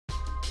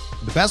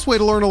The best way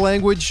to learn a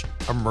language?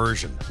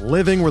 Immersion.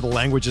 Living where the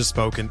language is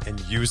spoken and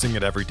using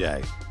it every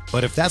day.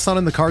 But if that's not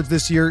in the cards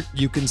this year,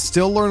 you can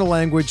still learn a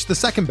language the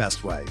second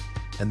best way,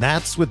 and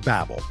that's with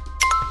Babbel.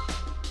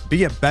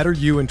 Be a better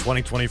you in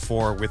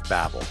 2024 with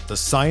Babbel, the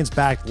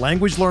science-backed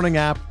language learning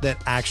app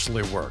that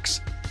actually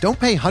works. Don't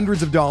pay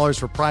hundreds of dollars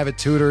for private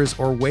tutors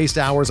or waste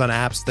hours on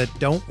apps that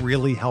don't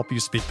really help you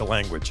speak the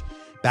language.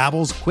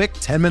 Babbel's quick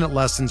 10-minute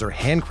lessons are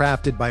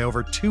handcrafted by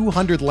over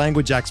 200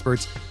 language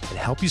experts and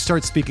help you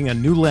start speaking a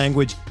new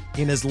language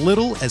in as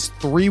little as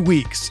 3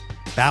 weeks.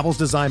 Babbel's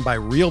designed by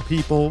real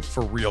people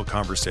for real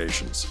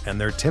conversations,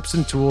 and their tips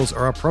and tools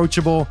are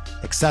approachable,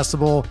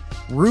 accessible,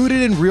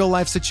 rooted in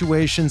real-life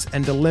situations,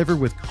 and delivered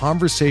with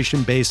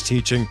conversation-based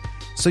teaching,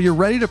 so you're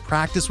ready to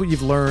practice what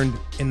you've learned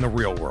in the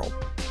real world.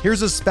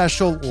 Here's a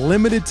special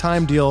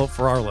limited-time deal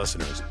for our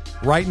listeners.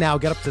 Right now,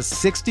 get up to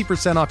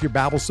 60% off your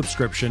Babbel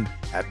subscription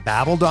at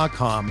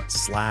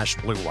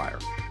babbel.com/Blue Wire.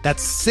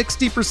 That's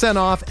 60%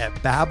 off at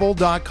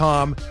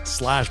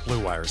babbel.com/Blue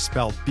Wire,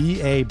 spelled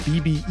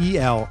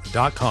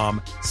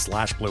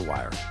BABBEL.com/Blue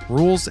Wire.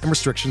 Rules and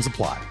restrictions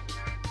apply.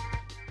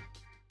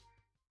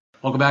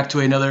 Welcome back to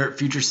another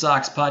Future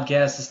Sox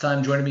podcast. This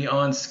time joining me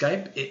on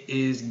Skype, it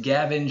is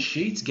Gavin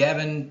Sheets.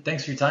 Gavin,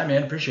 thanks for your time,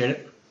 man. Appreciate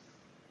it.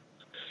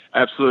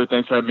 Absolutely.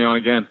 Thanks for having me on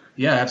again.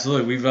 Yeah,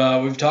 absolutely.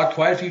 We've talked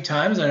quite a few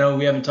times. I know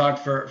we haven't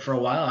talked for a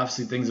while.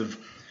 Obviously, things have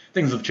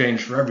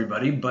changed for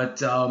everybody,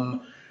 but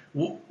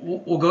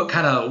we'll go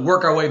kind of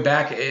work our way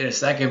back in a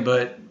second.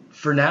 But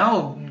for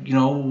now,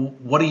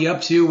 what are you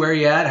up to? Where are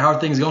you at? How are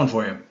things going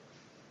for you?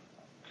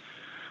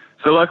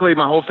 So luckily,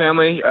 my whole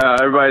family,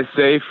 everybody's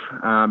safe.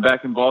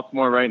 Back in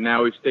Baltimore right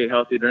now. We've stayed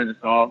healthy during this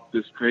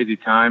crazy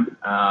time.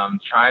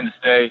 Trying to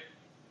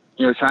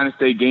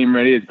stay game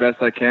ready as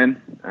best I can.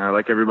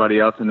 Like everybody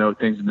else, I know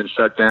things have been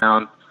shut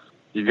down.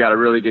 You've got to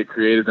really get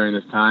creative during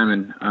this time,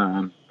 and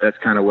that's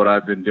kind of what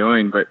I've been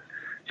doing. But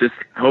just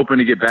hoping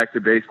to get back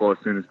to baseball as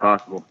soon as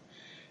possible.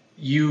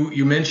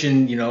 You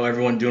mentioned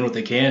everyone doing what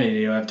they can,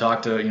 and I've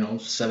talked to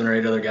 7 or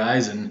 8 other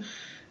guys, and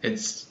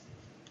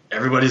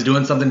everybody's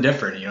doing something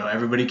different.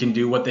 Everybody can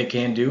do what they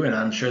can do, and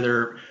I'm sure there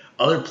are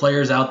other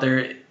players out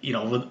there,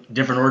 with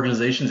different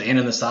organizations and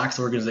in the Sox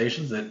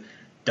organizations that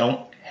don't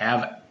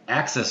have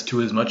access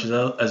to as much as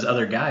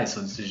other guys,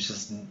 so it's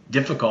just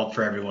difficult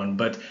for everyone.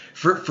 But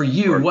for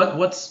you,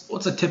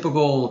 what's a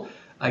typical,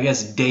 I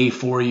guess, day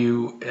for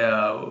you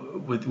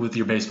with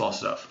your baseball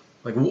stuff?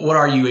 Like, what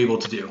are you able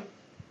to do?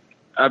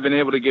 I've been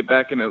able to get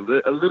back in a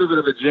little bit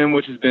of a gym,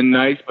 which has been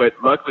nice. But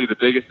luckily, the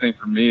biggest thing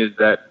for me is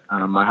that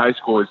my high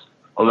school has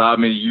allowed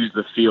me to use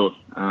the field.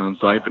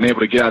 So I've been able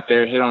to get out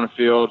there, hit on the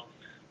field.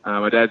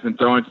 My dad's been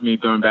throwing to me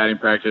during batting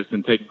practice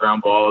and taking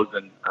ground balls,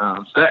 and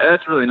so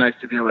that's really nice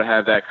to be able to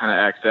have that kind of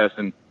access.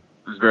 And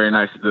it was very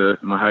nice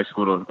of my high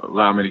school to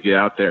allow me to get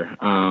out there.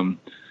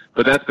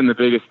 But that's been the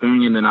biggest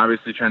thing. And then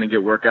obviously trying to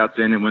get workouts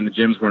in, and when the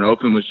gyms weren't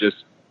open was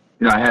just,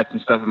 I had some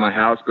stuff in my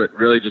house, but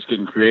really just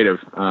getting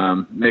creative.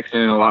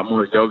 Mixing in a lot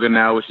more yoga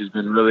now, which has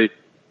been really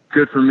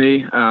good for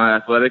me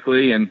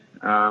athletically. And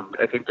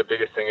I think the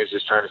biggest thing is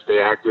just trying to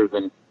stay active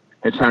and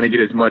trying to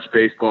get as much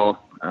baseball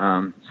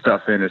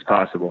stuff in as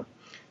possible.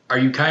 Are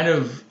you kind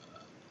of,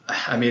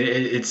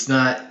 it's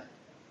not,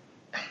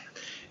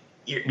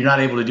 you're not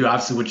able to do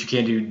obviously what you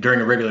can do during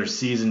a regular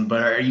season,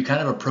 but are you kind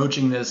of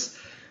approaching this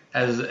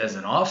as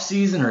an off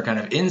season or kind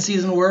of in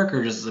season work,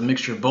 or just a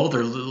mixture of both,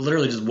 or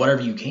literally just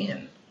whatever you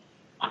can?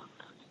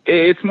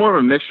 It's more of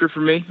a mixture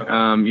for me.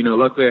 Okay.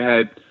 Luckily I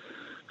had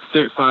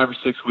 5 or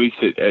 6 weeks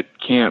at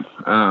camp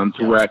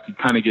where I could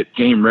kind of get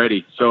game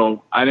ready.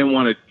 So I didn't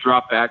want to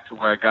drop back to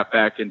where I got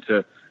back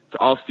into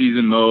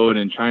off-season mode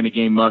and trying to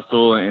gain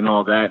muscle and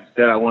all that.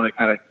 Instead, I want to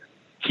kind of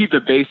keep the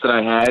base that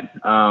I had,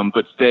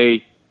 but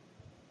stay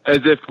as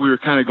if we were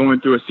kind of going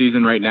through a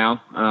season right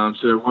now.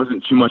 So there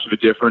wasn't too much of a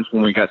difference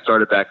when we got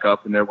started back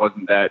up, and there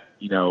wasn't that,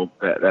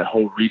 that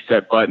whole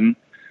reset button.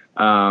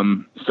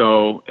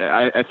 So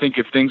I think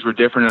if things were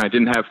different and I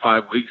didn't have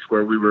 5 weeks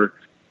where we were,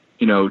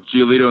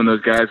 Giolito and those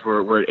guys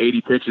were at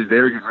 80 pitches, they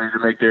were getting ready to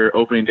make their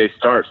opening day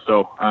start.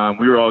 So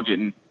we were all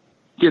getting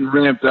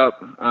ramped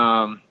up.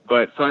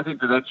 But so I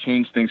think that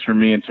changed things for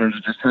me in terms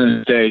of just trying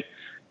to stay,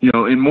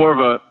 in more of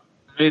a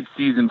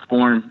mid-season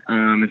form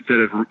instead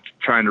of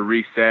trying to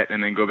reset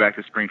and then go back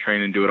to spring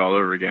training and do it all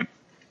over again.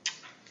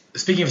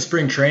 Speaking of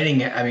spring training,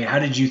 how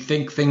did you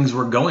think things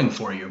were going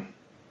for you?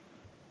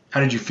 How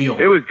did you feel?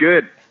 It was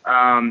good.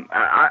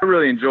 I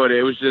really enjoyed it.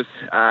 It was just,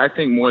 I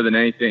think more than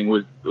anything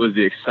was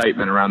the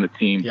excitement around the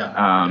team.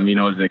 Yeah. It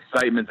was an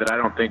excitement that I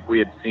don't think we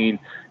had seen,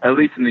 at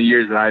least in the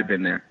years that I've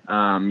been there.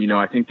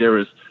 I think there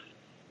was,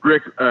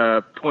 Rick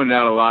pointed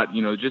out a lot,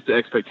 just the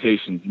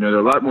expectations. There are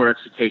a lot more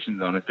expectations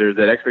on us. There's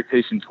that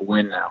expectation to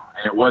win now.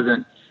 And it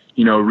wasn't,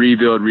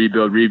 rebuild.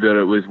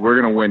 It was,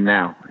 we're going to win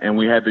now. And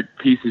we had the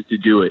pieces to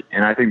do it.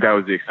 And I think that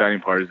was the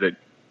exciting part, is that,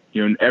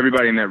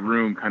 everybody in that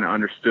room kind of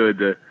understood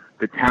the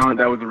talent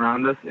that was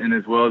around us, and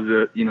as well as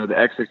the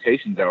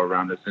expectations that were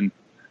around us. And,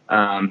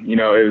 it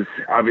was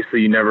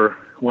obviously you never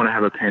want to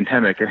have a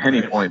pandemic at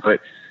any point,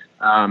 but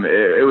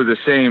it was a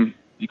shame,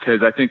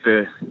 because I think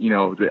the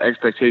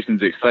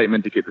expectations, the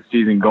excitement to get the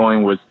season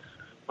going was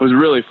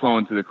really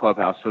flowing through the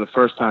clubhouse for the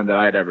first time that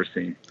I had ever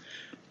seen.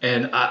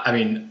 And I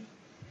mean,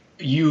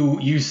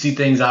 you see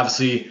things,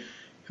 obviously.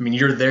 I mean,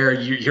 you're there,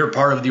 you're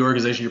part of the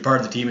organization, you're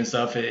part of the team and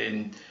stuff,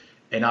 and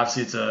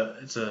obviously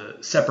it's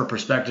a separate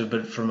perspective.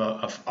 But from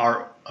a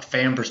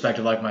fan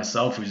perspective like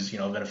myself, who's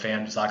been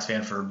a Sox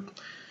fan for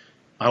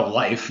my whole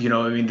life,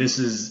 I mean, this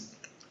is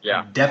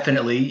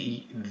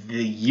definitely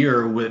the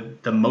year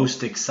with the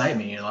most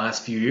excitement. In the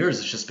last few years,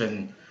 it's just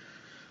been,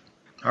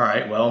 all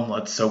right, well,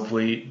 let's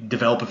hopefully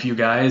develop a few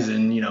guys,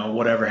 and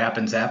whatever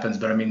happens.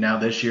 But I mean, now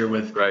this year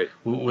with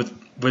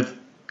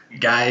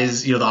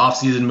guys, the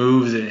offseason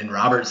moves and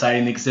Robert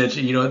signing the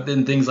extension,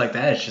 and things like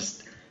that, it's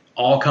just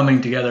all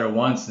coming together at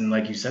once. And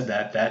like you said,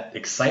 that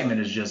excitement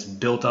is just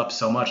built up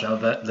so much. Now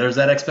that there's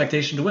that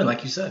expectation to win,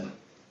 like you said.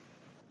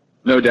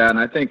 No doubt, and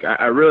I think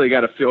I really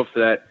got a feel for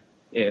that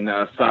in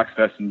Sox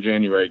Fest in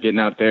January, getting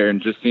out there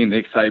and just seeing the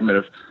excitement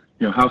of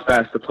how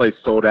fast the place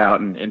sold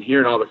out, and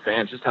hearing all the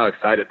fans just how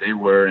excited they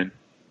were. And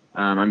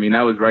I mean,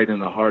 that was right in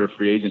the heart of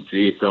free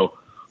agency, so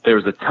there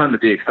was a ton to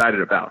be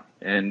excited about.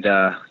 And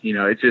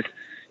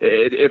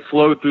it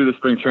flowed through the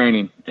spring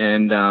training,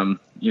 and it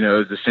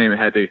was a shame it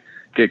had to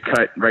get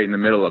cut right in the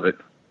middle of it.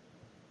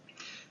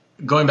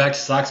 Going back to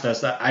Sox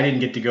Fest, I didn't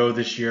get to go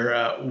this year.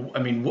 I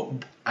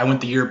mean, I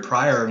went the year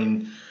prior. I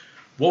mean,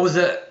 what was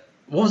it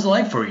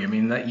like for you? I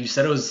mean, you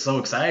said it was so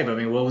exciting, but I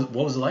mean, what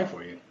was it like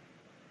for you?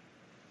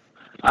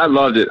 I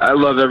loved it. I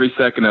loved every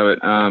second of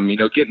it.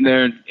 Getting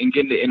there and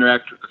getting to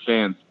interact with the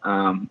fans.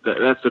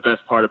 That's the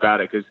best part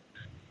about it, because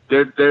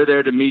they're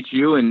there to meet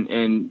you,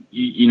 and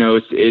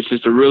it's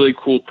just a really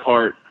cool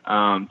part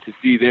to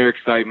see their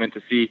excitement,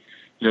 to see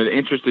the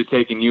interest they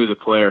take in you as a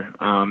player.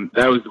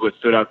 That was what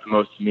stood out the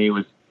most to me,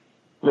 was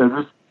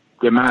just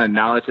the amount of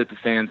knowledge that the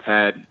fans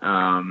had.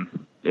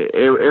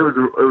 It was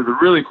a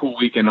really cool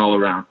weekend all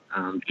around.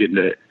 Getting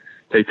to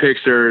take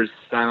pictures,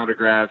 sign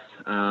autographs,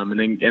 and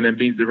then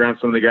being around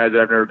some of the guys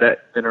that I've never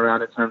been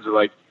around, in terms of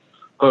like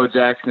Bo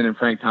Jackson and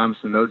Frank Thomas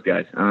and those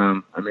guys.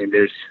 I mean,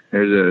 there's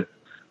a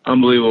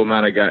unbelievable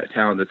amount of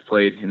talent that's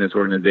played in this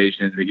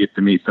organization, and to get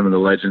to meet some of the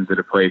legends that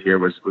have played here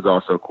was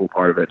also a cool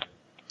part of it.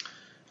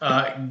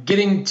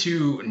 Getting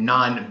to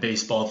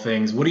non-baseball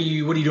things, what are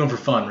you doing for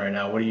fun right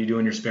now? What do you do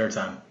in your spare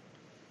time?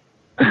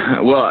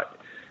 Well,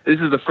 this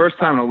is the first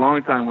time in a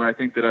long time where I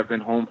think that I've been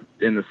home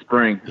in the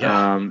spring.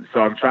 Yeah.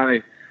 So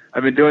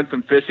I've been doing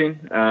some fishing.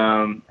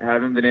 I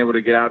haven't been able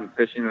to get out and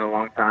fishing in a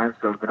long time,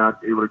 so I've been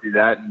able to do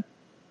that,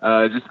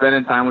 and just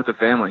spending time with the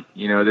family.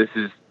 This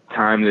is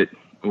time that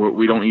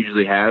we don't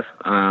usually have.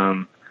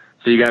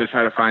 So you got to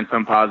try to find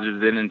some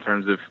positives in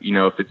terms of,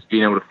 if it's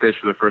being able to fish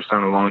for the first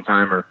time in a long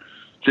time, or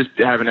just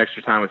having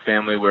extra time with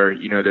family where,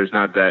 there's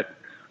not that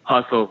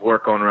hustle of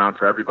work going around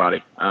for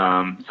everybody.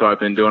 So I've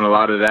been doing a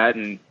lot of that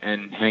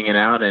and hanging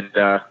out, and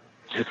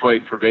just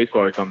waiting for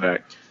baseball to come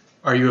back.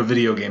 Are you a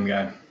video game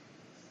guy?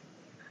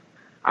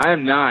 I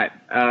am not.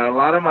 A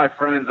lot of my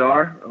friends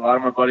are. A lot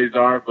of my buddies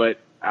are. But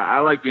I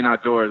like being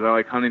outdoors. I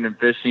like hunting and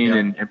fishing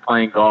and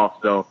playing golf.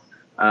 So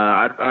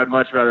I'd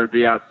much rather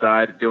be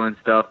outside doing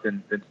stuff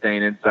than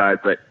staying inside.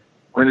 But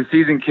when the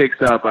season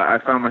kicks up, I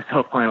found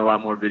myself playing a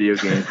lot more video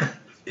games.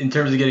 In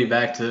terms of getting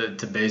back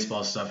to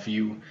baseball stuff,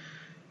 you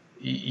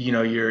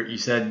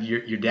said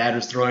your dad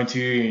was throwing to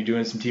you, and you're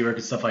doing some teamwork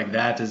and stuff like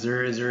that. Is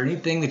there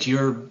anything that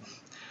you're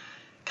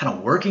kind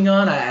of working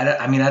on?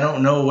 I mean, I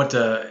don't know what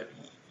to.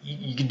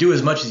 You can do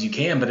as much as you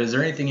can, but is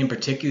there anything in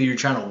particular you're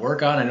trying to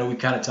work on? I know we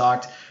kind of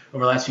talked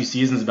over the last few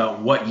seasons about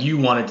what you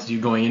wanted to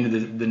do going into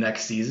the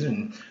next season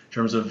in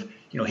terms of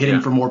hitting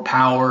for more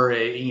power,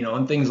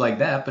 and things like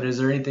that. But is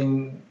there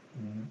anything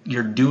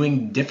you're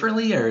doing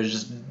differently, or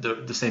is it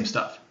just the same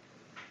stuff?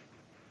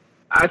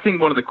 I think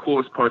one of the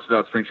coolest parts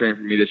about spring training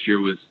for me this year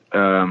was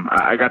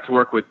I got to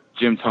work with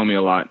Jim Thome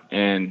a lot,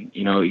 and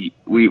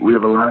we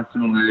have a lot of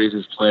similarities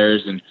as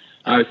players, and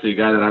obviously a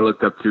guy that I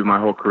looked up to my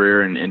whole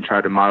career and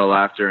tried to model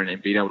after,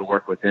 and being able to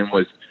work with him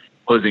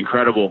was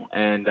incredible.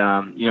 And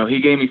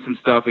he gave me some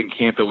stuff in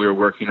camp that we were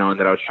working on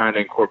that I was trying to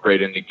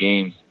incorporate into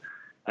games,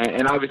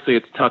 and obviously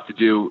it's tough to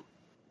do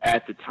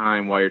at the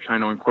time while you're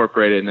trying to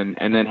incorporate it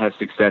and then have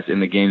success in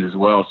the games as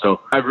well. So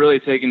I've really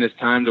taken this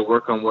time to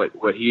work on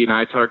what he and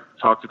I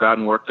talked about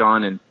and worked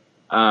on. And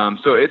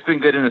so it's been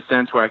good in a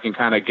sense where I can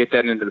kind of get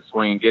that into the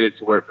swing and get it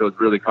to where it feels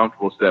really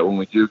comfortable, so that when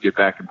we do get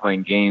back and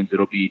playing games,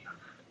 it'll be,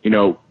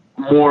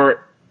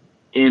 more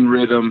in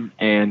rhythm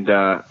and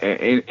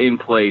in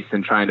place,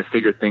 and trying to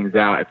figure things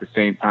out at the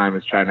same time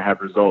as trying to have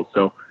results.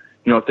 So,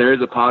 if there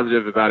is a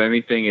positive about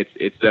anything,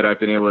 it's that I've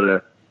been able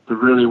to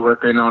really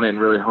work in on it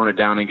and really hone it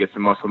down and get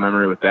some muscle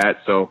memory with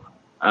that. So,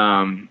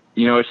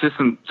 it's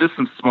just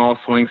some small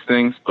swings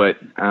things, but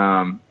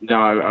I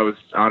was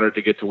honored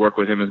to get to work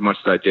with him as much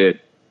as I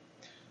did.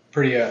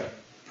 Pretty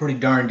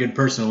darn good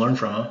person to learn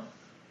from, huh?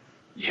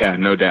 Yeah,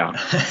 no doubt.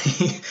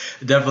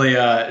 Definitely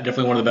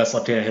one of the best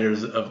left-handed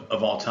hitters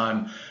of all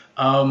time.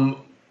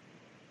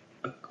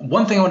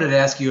 One thing I wanted to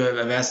ask you,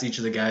 I've asked each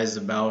of the guys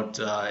about,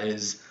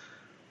 is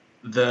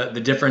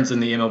the difference in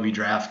the MLB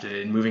draft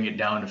and moving it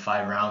down to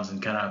 5 rounds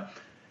and kind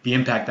of the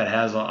impact that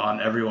has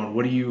on everyone.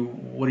 What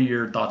are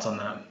your thoughts on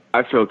that?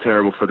 I feel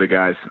terrible for the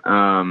guys.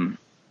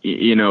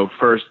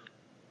 First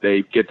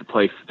they get to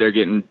play. They're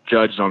getting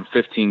judged on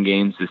 15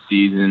 games this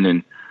season,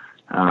 and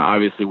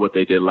obviously what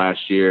they did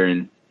last year.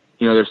 And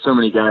there's so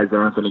many guys that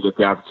aren't going to get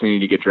the opportunity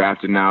to get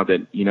drafted now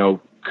that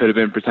could have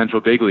been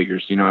potential big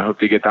leaguers. I hope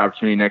they get the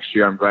opportunity next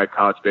year. I'm glad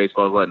college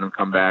baseball is letting them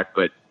come back,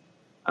 but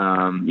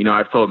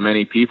I've told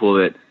many people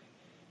that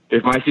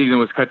if my season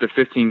was cut to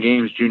 15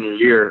 games junior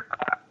year,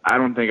 I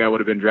don't think I would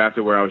have been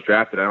drafted where I was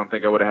drafted. I don't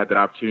think I would have had that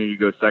opportunity to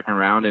go second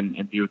round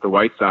and be with the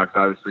White Sox,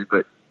 obviously.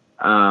 But,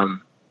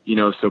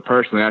 so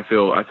personally, I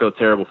feel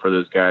terrible for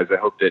those guys. I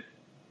hope that,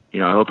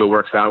 I hope it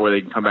works out where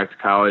they can come back to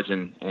college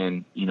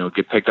and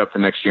get picked up the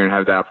next year and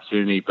have the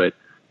opportunity. But,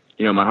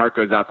 my heart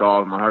goes out to all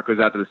of them. My heart goes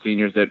out to the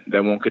seniors that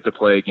won't get to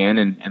play again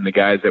and the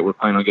guys that were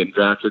planning on getting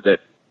drafted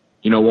that,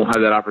 won't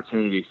have that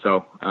opportunity.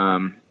 So,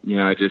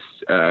 I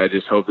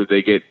just hope that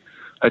they get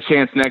a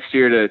chance next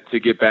year to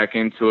get back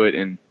into it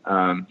and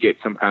get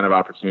some kind of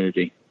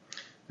opportunity.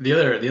 The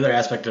other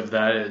aspect of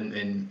that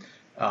and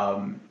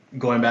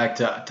going back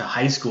to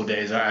high school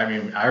days, I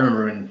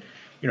remember when,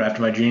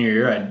 after my junior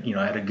year,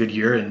 I had a good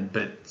year,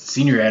 but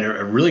senior year I had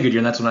a really good year,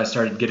 and that's when I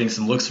started getting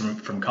some looks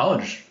from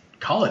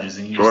colleges,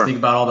 and you Sure. just think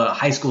about all the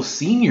high school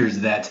seniors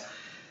that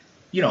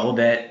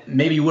that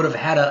maybe would have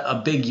had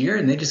a big year,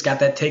 and they just got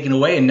that taken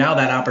away, and now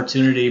that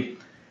opportunity,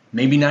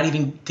 maybe not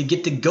even to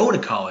get to go to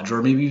college,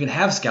 or maybe even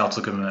have scouts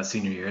look at them that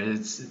senior year.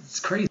 It's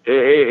crazy.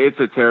 It's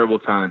a terrible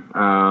time.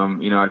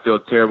 I feel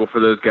terrible for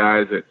those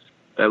guys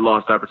that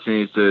lost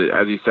opportunities to,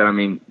 as you said,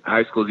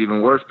 high school is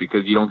even worse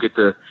because you don't get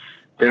to,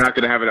 they're not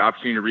going to have an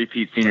opportunity to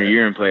repeat senior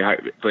year and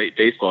play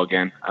baseball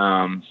again.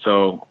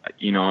 So,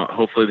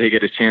 hopefully they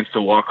get a chance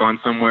to walk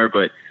on somewhere.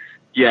 But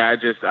yeah,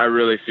 I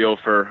really feel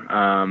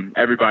for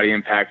everybody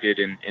impacted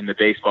in the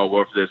baseball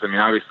world for this.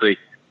 Obviously,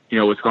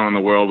 what's going on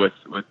in the world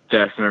with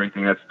deaths and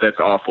everything, that's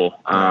awful.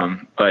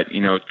 But,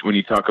 when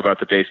you talk about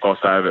the baseball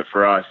side of it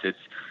for us,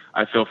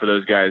 I feel for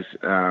those guys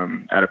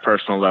at a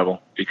personal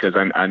level because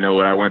I know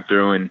what I went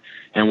through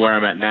and where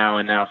I'm at now,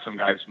 and now some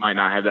guys might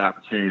not have the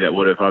opportunity that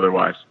would have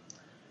otherwise.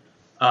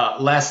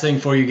 Last thing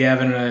for you,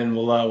 Gavin, and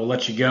we'll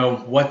let you go.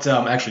 What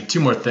actually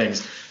 2 more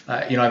things.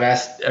 I've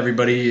asked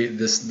everybody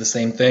the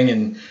same thing,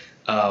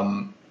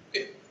 and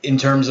in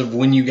terms of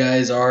when you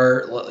guys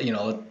are,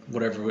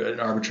 whatever, an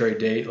arbitrary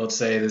date, let's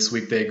say this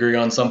week they agree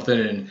on something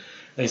and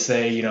they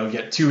say, you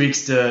get 2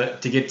 weeks to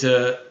get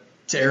to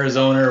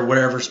Arizona or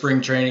whatever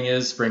spring training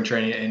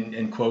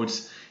in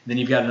quotes. Then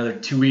you've got another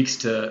 2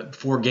 weeks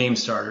before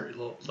games start.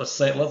 Let's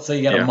say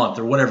you got a month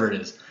or whatever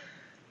it is.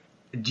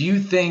 Do you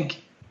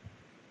think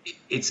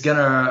it's going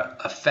to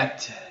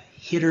affect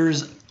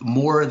hitters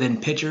more than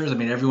pitchers?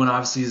 Everyone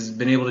obviously has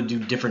been able to do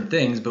different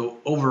things, but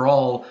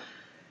overall,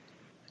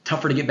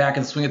 tougher to get back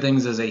and swing at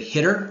things as a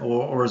hitter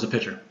or as a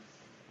pitcher?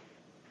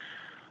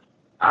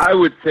 I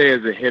would say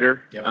as a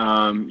hitter.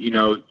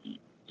 Yep.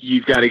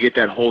 You've got to get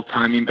that whole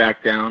timing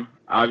back down.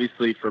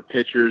 Obviously, for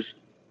pitchers,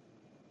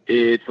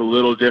 it's a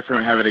little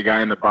different having a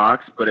guy in the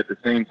box, but at the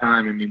same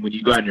time, when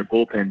you go out in your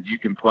bullpens, you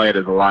can play it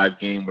as a live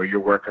game where you're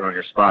working on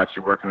your spots,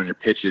 you're working on your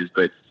pitches,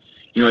 but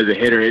as a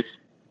hitter,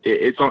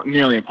 it's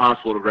nearly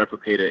impossible to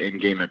replicate an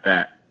in-game at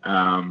bat.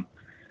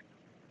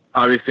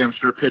 Obviously, I'm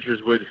sure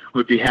pitchers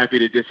would be happy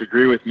to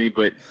disagree with me,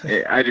 but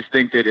I just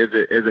think that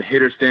as a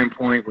hitter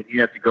standpoint, when you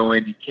have to go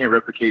in, you can't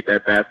replicate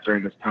that bat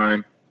during this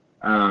time.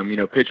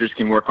 Pitchers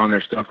can work on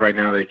their stuff right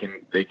now. They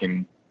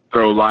can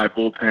throw live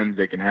bullpens.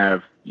 They can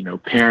have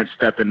parents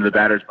step into the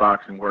batter's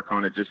box and work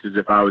on it just as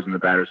if I was in the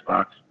batter's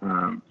box.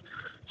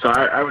 So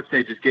I would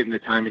say just getting the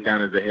timing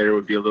down as a hitter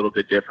would be a little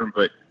bit different,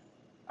 but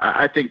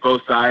I think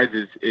both sides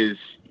is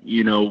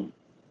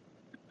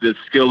the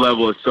skill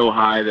level is so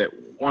high that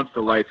once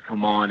the lights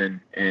come on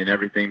and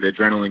everything, the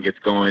adrenaline gets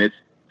going,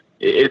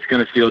 it's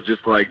going to feel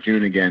just like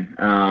June again,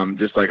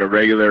 just like a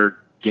regular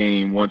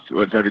game once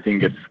everything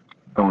gets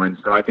going.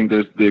 So I think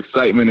the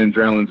excitement and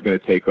adrenaline is going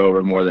to take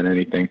over more than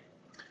anything.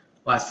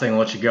 Last thing, I'll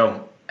let you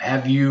go.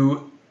 Have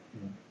you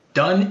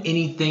done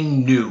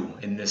anything new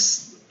in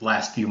this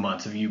last few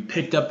months? Have you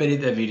picked up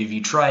anything? Have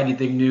you tried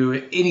anything new?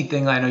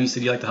 Anything? I know you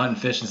said you like to hunt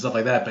and fish and stuff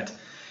like that, but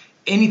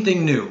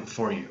anything new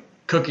for you?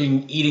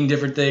 Cooking, eating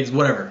different things,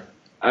 whatever.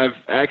 I've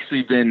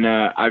actually been,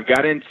 I've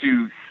got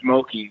into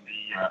smoking.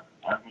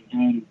 I've been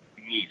doing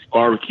meats,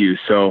 barbecue.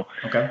 So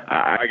okay.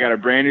 I got a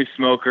brand new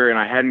smoker and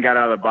I hadn't got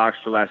out of the box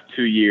for the last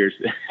 2 years.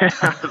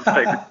 I was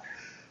like,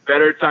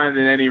 better time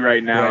than any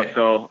right now. Right.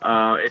 So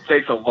it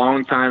takes a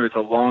long time. It's a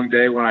long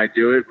day when I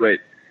do it, but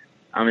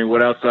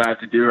what else do I have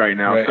to do right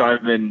now? Right. So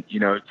I've been,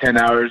 10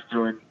 hours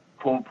doing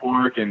pulled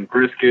pork and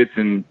briskets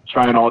and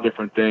trying all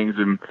different things.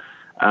 And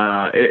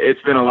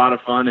it's been a lot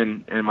of fun,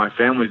 and my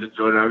family's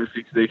enjoyed it,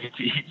 obviously, because they get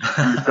to eat.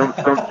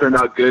 Some turned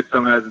out good,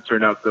 some hasn't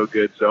turned out so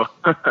good. So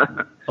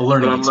a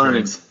learning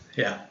experience.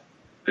 Learning. Yeah.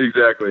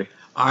 Exactly.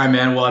 All right,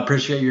 man. Well, I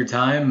appreciate your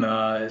time.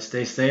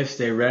 Stay safe,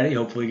 stay ready.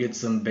 Hopefully get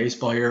some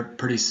baseball here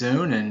pretty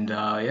soon. And,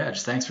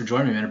 just thanks for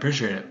joining me, man. I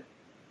appreciate it.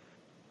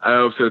 I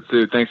hope so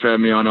too. Thanks for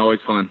having me on. Always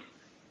fun.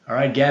 All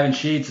right, Gavin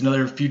Sheets,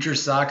 another Future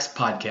Sox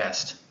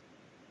podcast.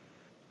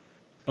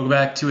 Welcome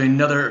back to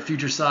another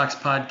Future Sox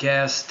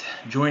podcast.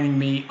 Joining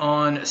me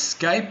on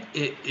Skype,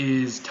 it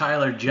is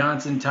Tyler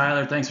Johnson.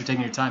 Tyler, thanks for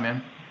taking your time,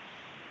 man.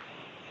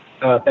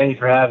 Thank you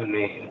for having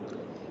me.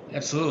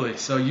 Absolutely.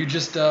 So you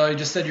just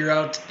said you're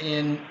out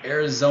in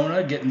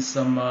Arizona getting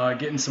some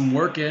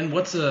work in.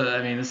 It's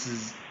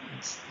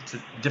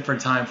a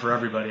different time for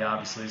everybody,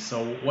 obviously.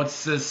 So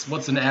what's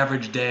an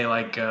average day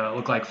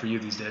look like for you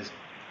these days?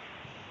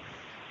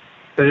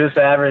 So just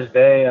an average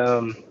day,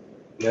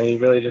 you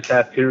really just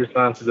have two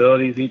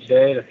responsibilities each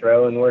day, to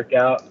throw and work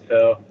out.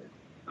 So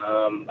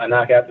I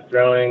knock out the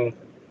throwing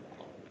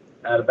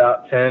at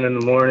about 10 in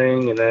the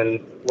morning and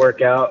then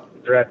work out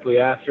directly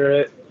after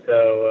it.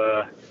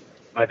 So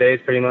my day's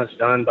pretty much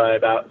done by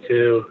about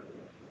 2.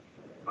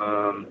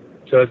 So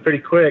it's pretty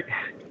quick.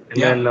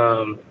 And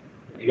then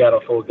you got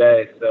a full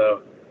day.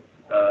 So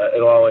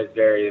it'll always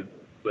vary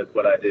with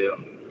what I do.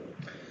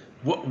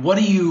 What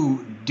are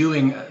you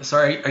doing?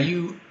 Sorry, are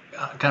you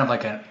kind of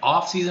like an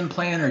off-season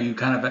plan, or are you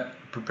kind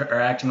of are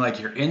acting like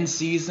you're in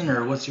season,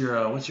 or what are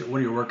your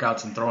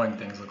workouts and throwing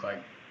things look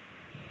like?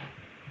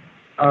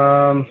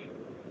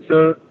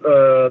 So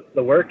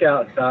the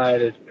workout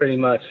side is pretty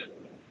much,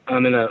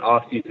 I'm in an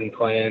off-season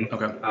plan.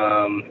 Okay.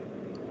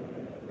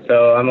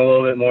 So I'm a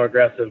little bit more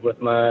aggressive with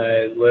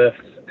my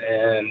lifts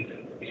and,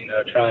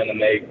 trying to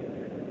make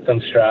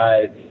some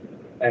strides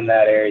in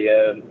that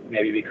area,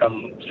 maybe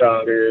become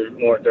stronger,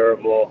 more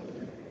durable,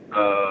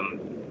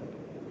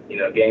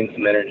 gain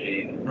some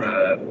energy,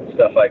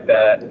 stuff like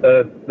that.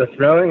 The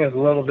throwing is a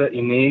little bit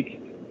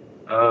unique.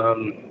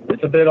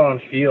 It's a bit on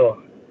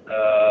feel.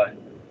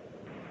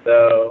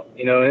 So,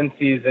 in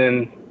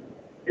season,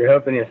 you're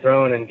hoping you're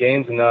throwing in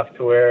games enough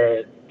to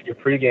where your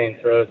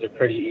pregame throws are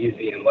pretty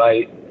easy and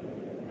light.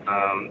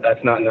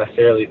 That's not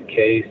necessarily the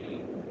case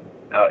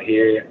out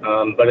here,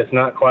 but it's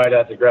not quite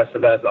as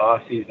aggressive as the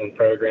off-season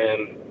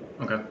program.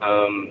 Okay.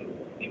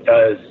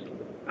 Because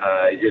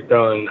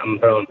I'm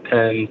throwing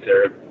pens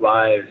or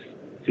lives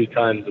 2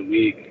 times a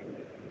week.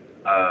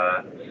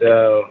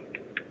 So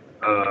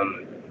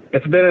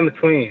it's a bit in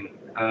between.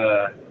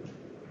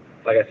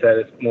 Like I said,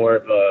 it's more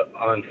of a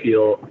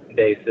on-feel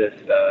basis.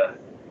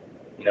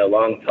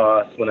 Long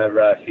toss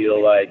whenever I feel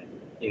like,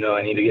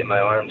 I need to get my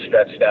arms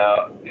stretched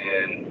out.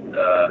 And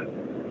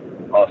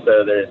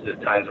also there's the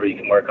times where you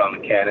can work on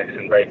mechanics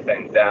and break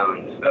things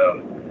down.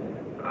 So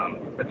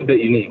it's a bit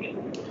unique.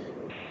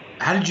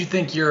 How did you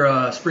think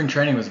your spring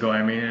training was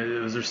going? I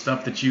mean, was there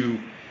stuff that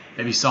you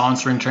maybe saw in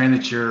spring training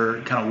that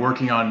you're kind of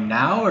working on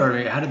now,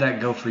 or how did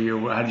that go for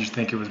you? How did you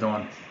think it was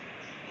going?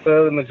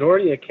 So the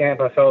majority of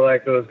camp, I felt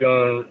like it was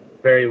going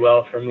very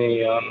well for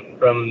me.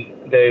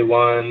 From day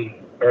one,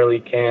 early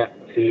camp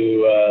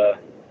to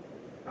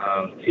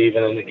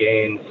even in the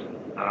games.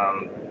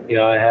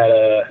 I had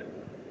a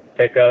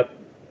pickup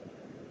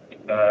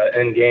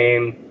in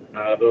game,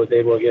 but was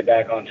able to get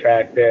back on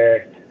track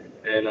there.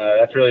 And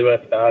that's really what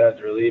it's about as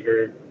a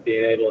reliever,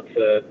 being able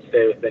to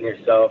stay within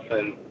yourself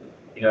and,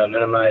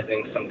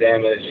 minimizing some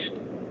damage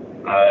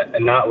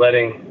and not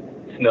letting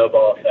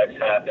snowball effects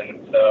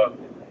happen. So,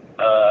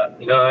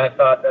 I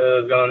thought that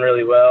it was going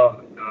really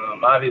well.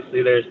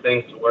 Obviously, there's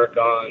things to work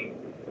on.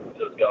 It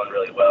was going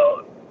really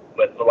well.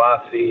 With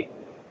velocity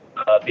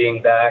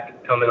being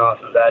back, coming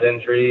off of that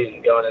injury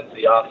and going into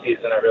the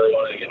off-season, I really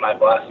wanted to get my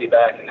velocity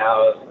back, and now I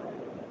was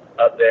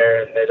up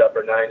there in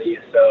mid-upper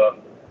 90s. So,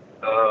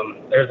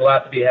 there's a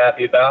lot to be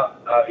happy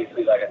about.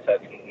 Obviously, like I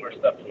said, some more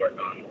stuff to work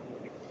on.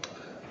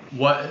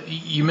 What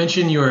you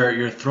mentioned,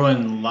 you're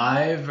throwing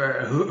live.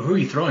 Or who are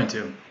you throwing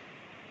to?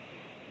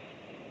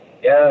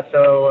 Yeah,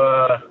 so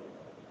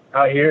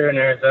out here in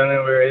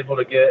Arizona, we were able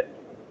to get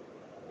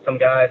some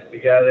guys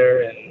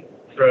together and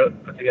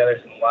put together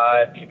some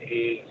live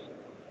QPs.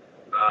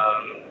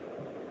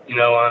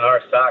 On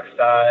our Sox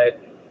side,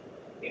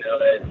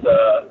 it's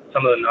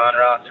some of the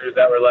non-rosters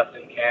that were left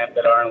in camp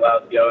that aren't allowed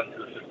to go into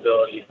the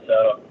facility.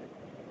 So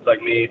it's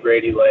like me,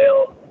 Brady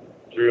Lale,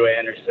 Drew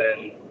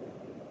Anderson,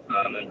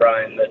 and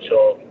Brian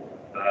Mitchell.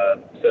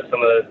 So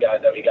some of those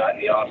guys that we got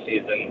in the off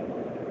season,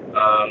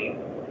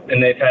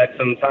 and they've had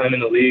some time in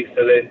the league,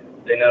 so they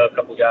know a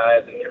couple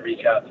guys and can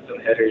reach out to some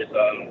hitters.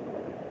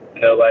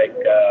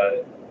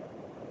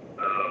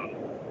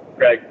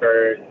 Greg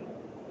Bird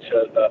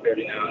shows up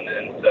every now and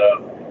then,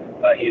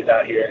 so he's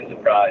out here in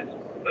Surprise.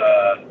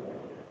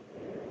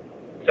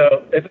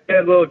 So it's a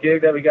good little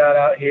gig that we got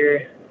out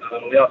here.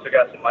 We also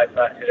got some White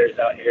Sox hitters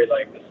out here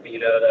like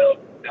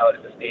Alex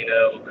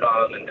Destino will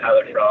come, and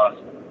Tyler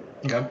Frost.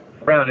 Okay.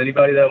 Around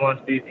anybody that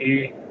wants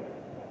BP,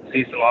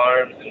 see some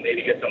arms, and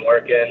maybe get some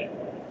work in.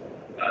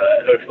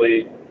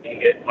 Hopefully you can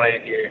get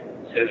playing here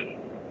soon.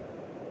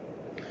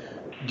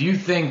 Do you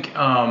think,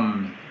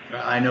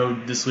 I know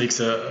this week's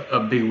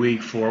a big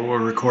week we're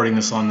recording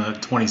this on the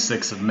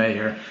 26th of May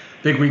here,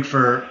 big week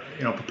for,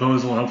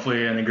 proposal, and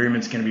hopefully an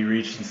agreement's going to be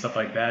reached and stuff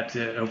like that.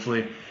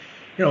 Hopefully,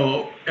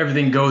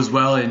 everything goes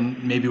well,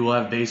 and maybe we'll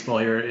have baseball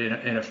here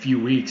in a few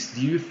weeks.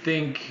 Do you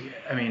think,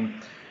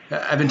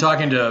 I've been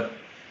talking to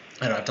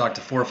I don't know, I've talked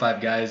to 4 or 5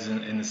 guys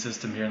in the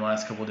system here in the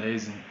last couple of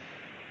days, and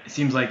it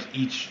seems like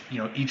each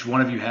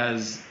one of you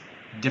has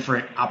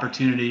different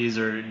opportunities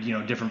or,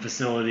 different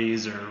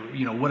facilities or,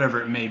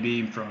 whatever it may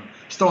be, from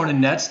just throwing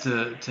in nets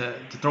to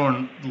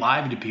throwing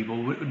live to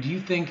people. Do you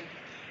think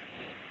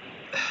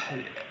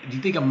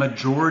a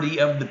majority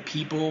of the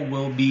people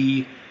will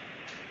be,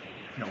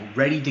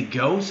 ready to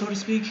go, so to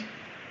speak?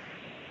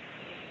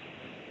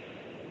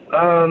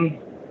 I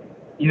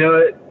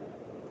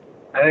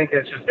think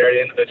it's just very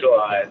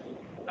individualized.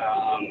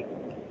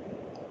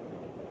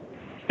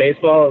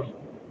 Baseball is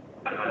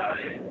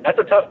that's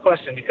a tough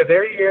question because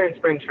every year in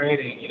spring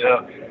training,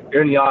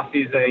 you're in the off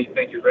season and you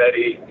think you're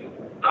ready.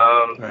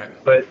 Right.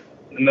 But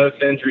the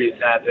most injuries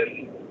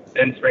happen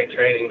in spring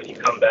training when you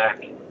come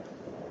back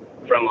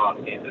from off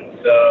season.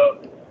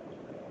 So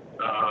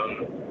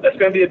that's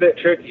going to be a bit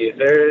tricky. If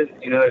they're,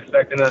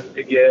 expecting us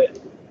to get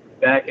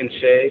back in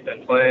shape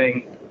and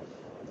playing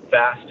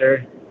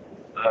faster,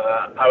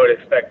 I would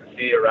expect to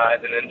see a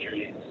rise in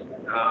injuries.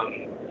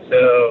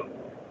 So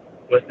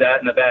with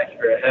that in the back of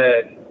your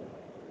head,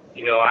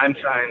 I'm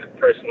trying to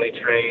personally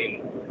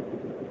train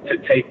to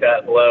take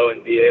that blow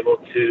and be able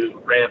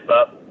to ramp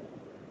up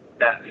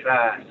that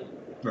fast.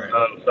 Right.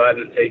 So I've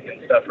been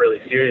taking stuff really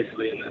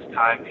seriously in this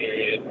time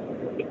period.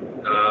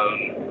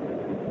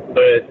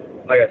 But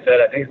like I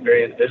said, I think it's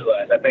very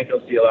individualized. I think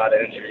you'll see a lot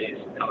of injuries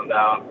come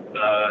about.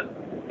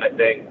 I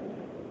think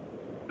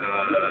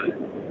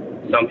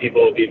some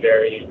people will be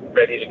very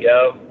ready to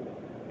go,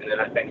 and then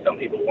I think some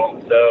people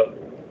won't. So,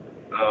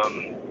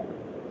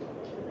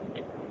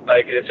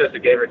 it's just a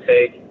give or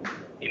take.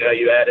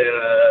 You add in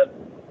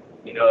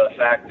a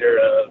factor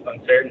of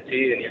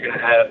uncertainty, and you're going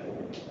to have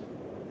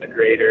a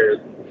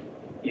greater,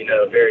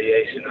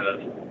 variation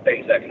of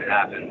things that can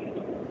happen.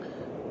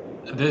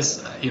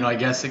 This, I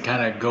guess it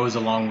kind of goes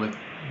along with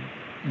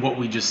what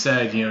we just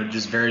said,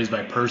 just varies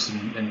by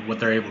person and what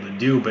they're able to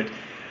do. But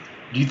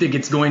do you think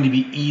it's going to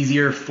be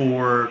easier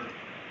for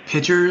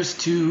pitchers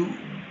to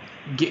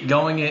get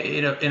going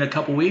in a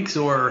couple weeks,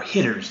 or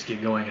hitters to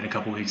get going in a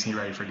couple weeks and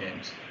get ready for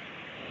games?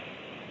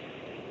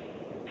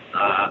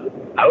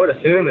 I would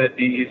assume it'd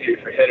be easier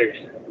for hitters.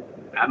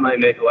 That might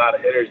make a lot of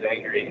hitters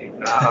angry.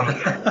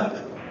 But,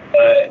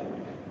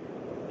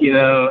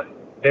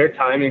 their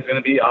timing's going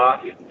to be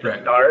off to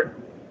Right. start.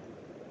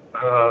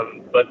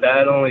 But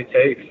that only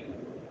takes,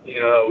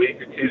 a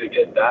week or 2 to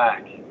get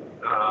back.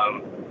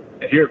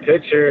 If you're a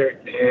pitcher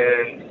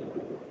and,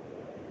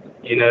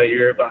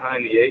 you're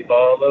behind the 8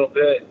 ball a little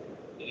bit,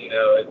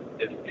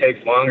 it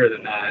takes longer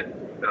than that.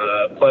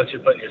 Plus,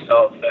 you're putting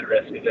yourself at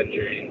risk of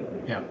injury.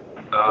 Yeah.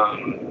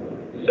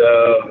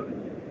 So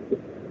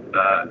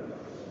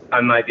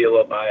I might be a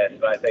little biased,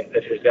 but I think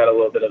pitchers got a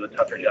little bit of a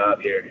tougher job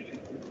here.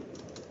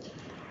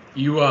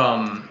 You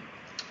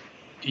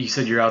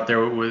said you're out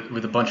there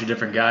with a bunch of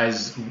different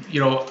guys.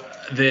 The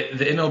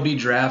MLB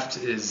draft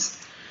is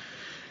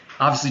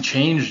obviously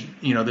changed,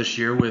 this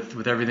year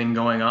with everything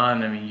going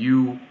on. I mean,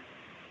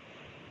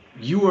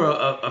 you were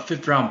a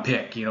 5th round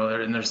pick,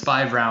 and there's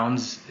 5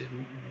 rounds.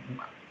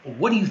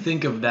 What do you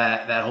think of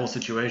that whole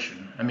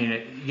situation? I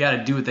mean, you got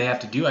to do what they have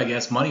to do, I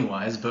guess,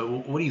 money-wise, but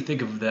what do you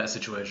think of that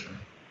situation?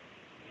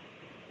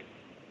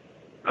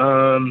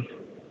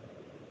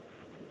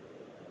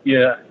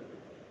 Yeah,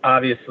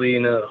 obviously,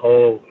 the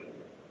whole,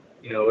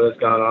 what's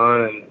gone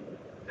on and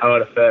how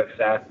it affects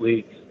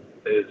athletes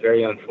is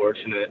very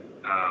unfortunate.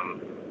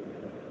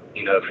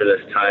 For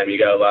this time, you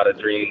got a lot of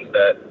dreams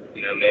that,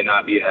 may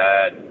not be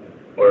had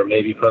or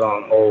maybe put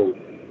on hold.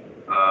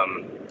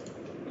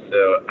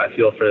 So I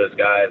feel for those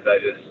guys. I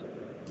just,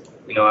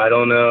 I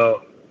don't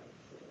know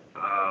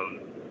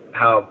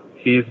how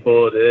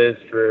feasible it is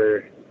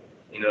for,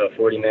 a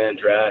 40-man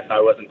draft. I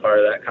wasn't part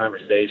of that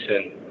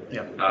conversation.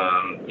 Yeah.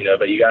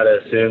 But you got to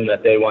assume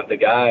that they want the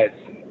guys.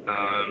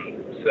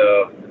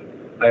 So,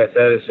 like I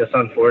said, it's just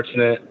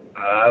unfortunate.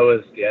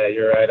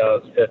 You're right. I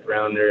was 5th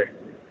rounder,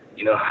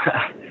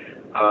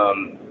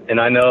 and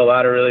I know a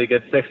lot of really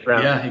good 6th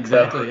rounders. Yeah,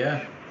 exactly. So,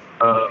 yeah.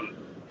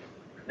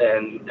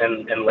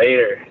 And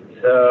later.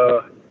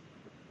 So,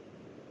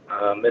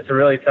 it's a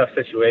really tough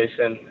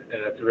situation,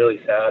 and it's a really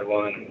sad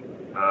one.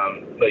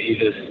 But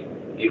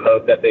you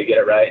hope that they get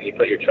it right, and you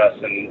put your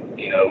trust in,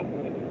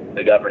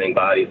 the governing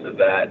bodies of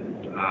that,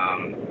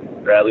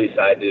 or at least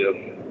I do.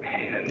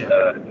 And,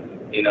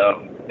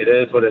 it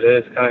is what it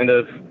is, kind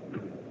of.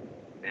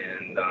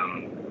 And,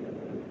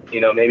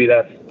 maybe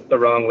that's the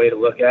wrong way to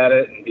look at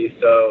it and be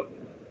so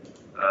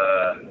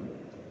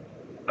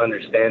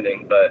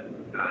understanding, but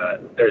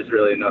there's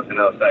really nothing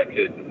else I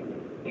could,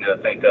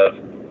 think of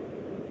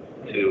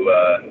to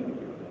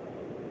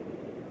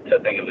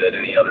think of it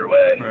any other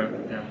way. Right.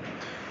 Yeah.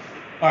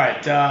 All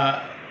right.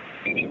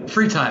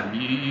 Free time.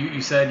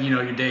 You said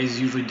your day's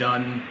usually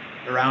done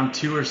around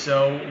 2 or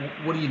so.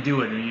 What are you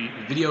doing? Are you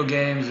video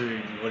games, or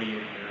what are you?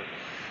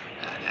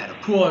 You're at a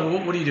pool.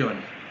 What are you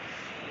doing?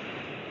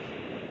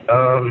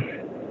 So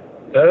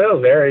it'll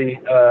vary.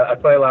 I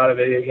play a lot of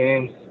video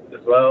games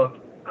as well.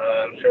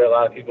 I'm sure a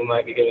lot of people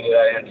might be giving you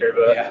that answer,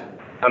 but Yeah.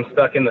 I'm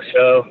stuck in the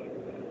show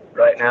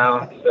right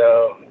now,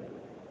 so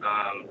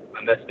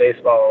I miss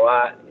baseball a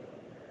lot,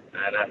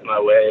 and that's my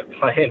way of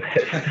playing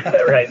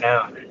it right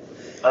now.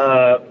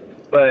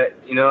 But,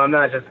 I'm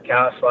not just a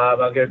couch slob.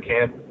 I'll go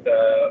camp.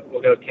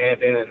 We'll go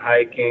camping and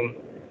hiking.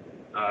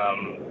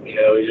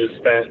 We just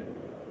spent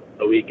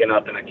a weekend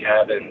up in a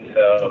cabin,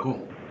 so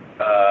Cool.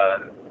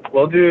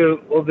 We'll do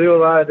a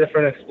lot of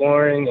different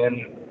exploring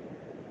and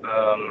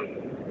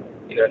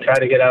try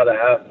to get out of the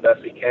house as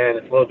best we can.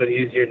 It's a little bit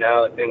easier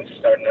now that things are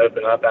starting to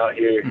open up out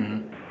here.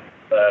 Mm-hmm.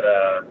 But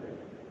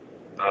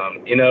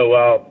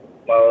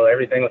while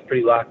everything was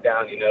pretty locked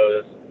down, it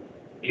was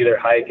either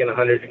hike in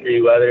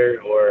 100-degree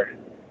weather or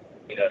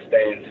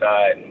stay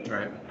inside.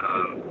 Right.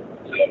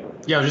 So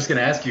Yeah, I was just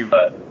gonna ask you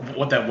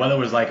what that weather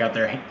was like out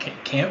there,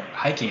 camp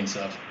hiking and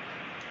stuff.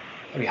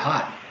 It'd be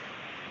hot.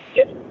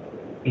 Yeah.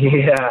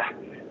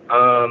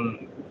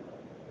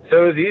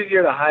 So it was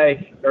easier to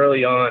hike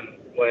early on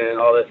when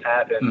all this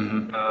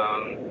happened.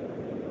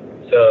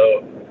 Mm-hmm.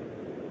 So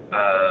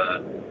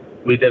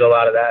we did a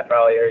lot of that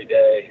probably every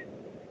day.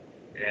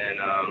 And,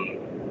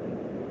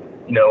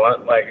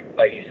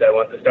 like you said,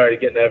 once it started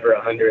getting over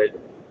 100,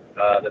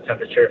 the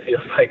temperature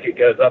feels like it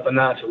goes up a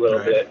notch a little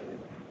bit.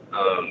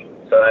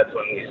 So that's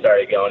when we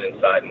started going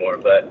inside more.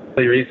 But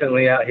really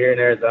recently out here in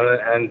Arizona,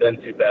 it hadn't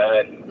been too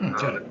bad.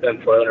 It's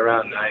been floating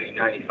around 90,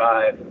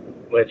 95,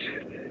 which,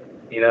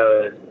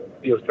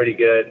 feels pretty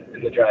good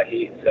in the dry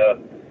heat.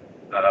 So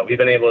we've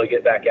been able to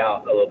get back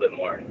out a little bit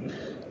more.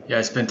 Yeah,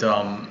 I spent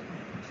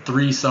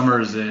 3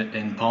 summers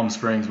in Palm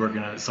Springs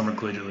working at Summer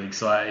Collegiate League.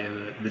 So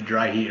the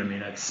dry heat, I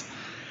mean, it's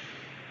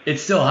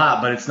still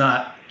hot, but it's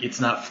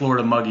not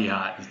Florida muggy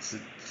hot. It's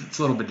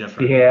a little bit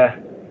different. Yeah.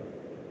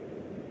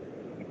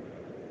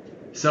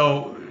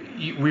 So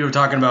we were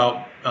talking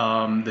about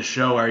the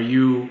show.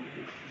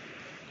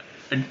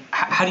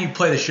 How do you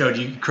play the show?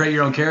 Do you create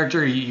your own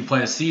character? Are you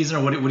playing a season,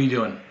 or what are you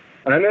doing?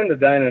 I'm in the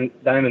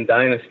Diamond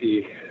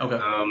Dynasty. Okay.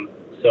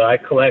 So I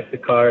collect the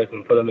cards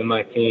and put them in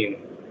my team,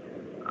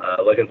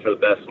 looking for the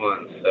best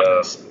ones.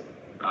 So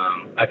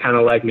I kind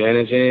of like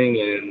managing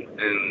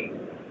and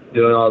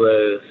doing all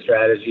the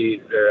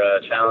strategies or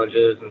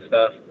challenges and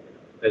stuff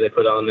that they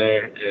put on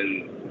there.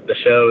 And the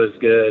show is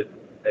good.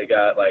 They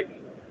got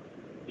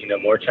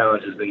more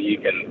challenges than you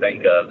can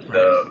think of.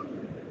 So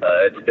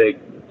it's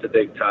a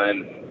big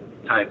time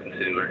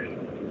consumer.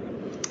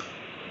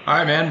 All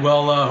right, man.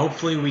 Well,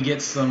 hopefully we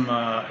get some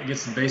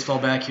baseball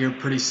back here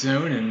pretty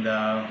soon, and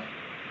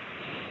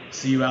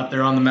see you out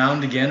there on the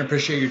mound again.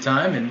 Appreciate your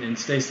time, and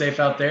stay safe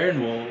out there,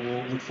 and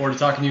we'll look forward to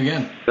talking to you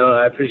again. No,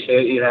 I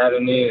appreciate you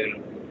having me,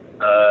 and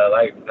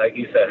like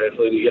you said,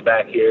 hopefully we get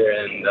back here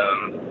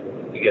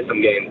and we get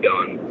some games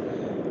going.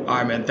 All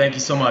right, man. Thank you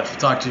so much. We'll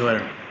talk to you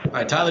later. All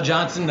right, Tyler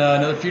Johnson,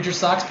 another Future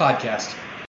Sox podcast.